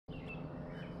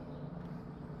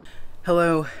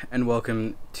Hello and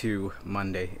welcome to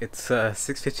Monday. It's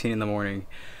 6:15 in the morning.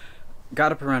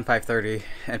 Got up around 5:30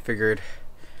 and figured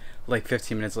like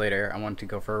 15 minutes later I wanted to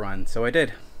go for a run, so I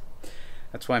did.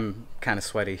 That's why I'm kind of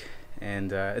sweaty,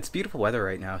 and it's beautiful weather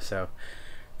right now, so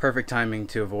perfect timing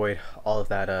to avoid all of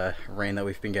that rain that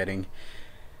we've been getting.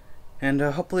 And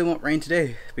hopefully it won't rain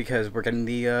today because we're getting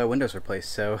the windows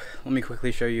replaced. So let me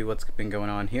quickly show you what's been going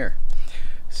on here.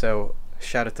 So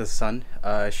shout out to the sun.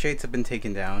 Shades have been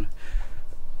taken down.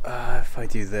 If I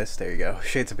do this, there you go.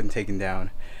 Shades have been taken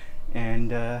down, and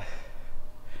they're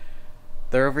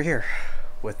over here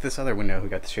with this other window. We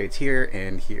got the shades here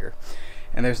and here,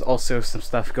 and there's also some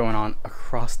stuff going on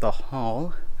across the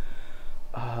hall.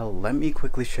 Let me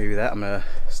quickly show you that. I'm gonna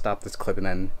stop this clip and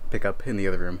then pick up in the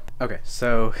other room. Okay,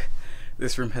 so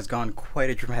this room has gone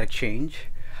quite a dramatic change.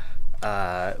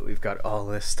 We've got all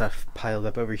this stuff piled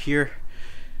up over here,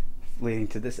 leading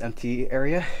to this empty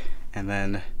area, and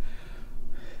then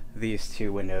these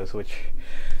two windows, which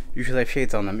usually have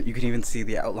shades on them. You can even see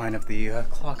the outline of the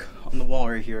clock on the wall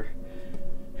right here.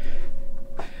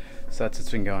 So that's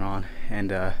what's been going on.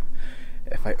 And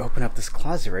if I open up this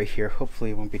closet right here,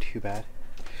 hopefully it won't be too bad.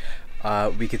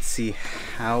 We could see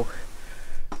how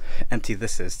empty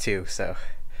this is too. So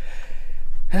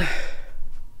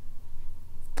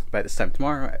by this time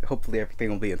tomorrow, hopefully everything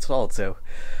will be installed. So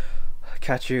I'll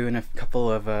catch you in a couple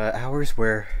of hours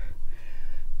where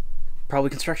probably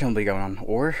construction will be going on,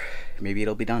 or maybe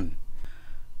it'll be done.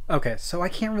 Okay, so I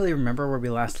can't really remember where we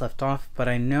last left off, but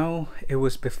I know it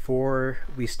was before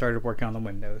we started working on the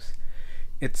windows.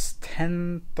 It's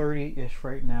 10:30-ish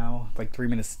right now, like 3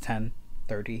 minutes to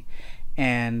 10:30,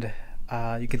 and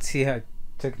you can see how I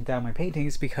took down my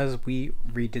paintings because we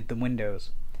redid the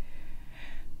windows.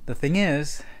 The thing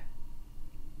is,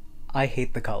 I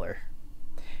hate the color,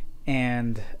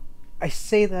 and I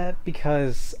say that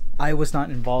because I was not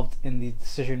involved in the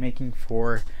decision making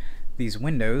for these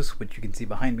windows, which you can see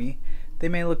behind me. They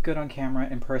may look good on camera.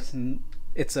 In person,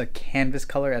 it's a canvas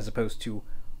color as opposed to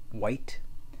white.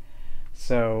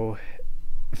 So,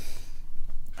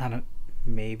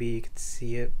 maybe you could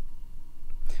see it.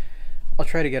 I'll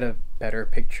try to get a better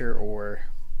picture, or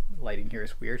lighting here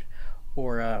is weird,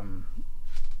 or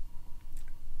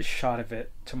shot of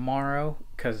it tomorrow,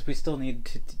 because we still need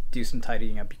to do some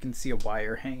tidying up. You can see a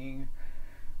wire hanging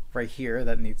right here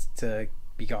that needs to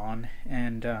be gone,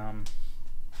 and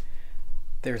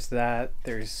there's that.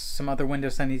 There's some other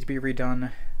windows that need to be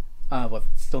redone, well,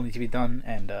 still need to be done,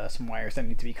 and some wires that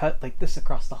need to be cut, like this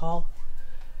across the hall.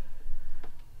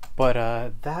 But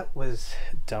that was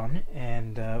done,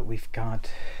 and we've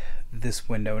got this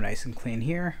window nice and clean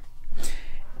here,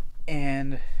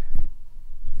 and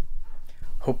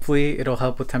hopefully it'll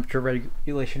help with temperature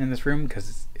regulation in this room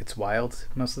because it's wild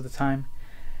most of the time.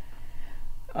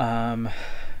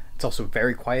 It's also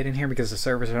very quiet in here because the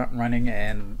servers aren't running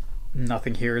and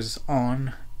nothing here is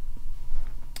on.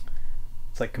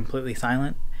 It's like completely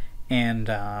silent, and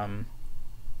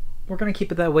we're gonna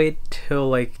keep it that way till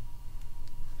like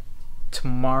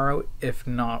tomorrow, if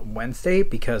not Wednesday,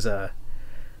 because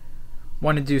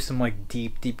want to do some like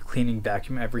deep cleaning,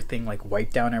 vacuum everything, like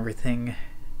wipe down everything,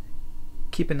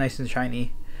 keep it nice and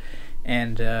shiny,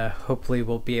 and hopefully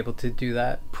we'll be able to do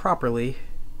that properly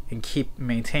and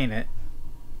maintain it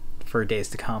for days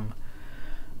to come.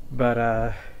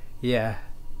 But yeah,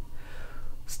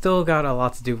 still got a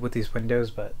lot to do with these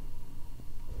windows, but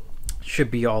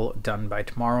should be all done by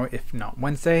tomorrow, if not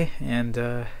Wednesday, and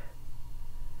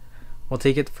we'll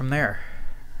take it from there.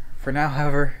 For now,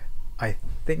 however, I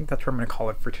think that's where I'm gonna call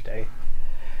it for today.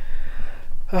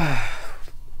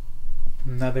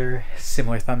 Another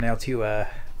similar thumbnail to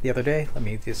the other day. Let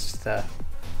me just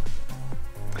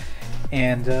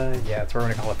and yeah, that's where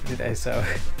I'm gonna call it for today. So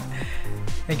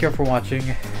thank you all for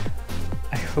watching.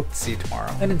 I hope to see you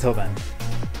tomorrow, and until then,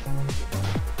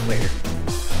 later.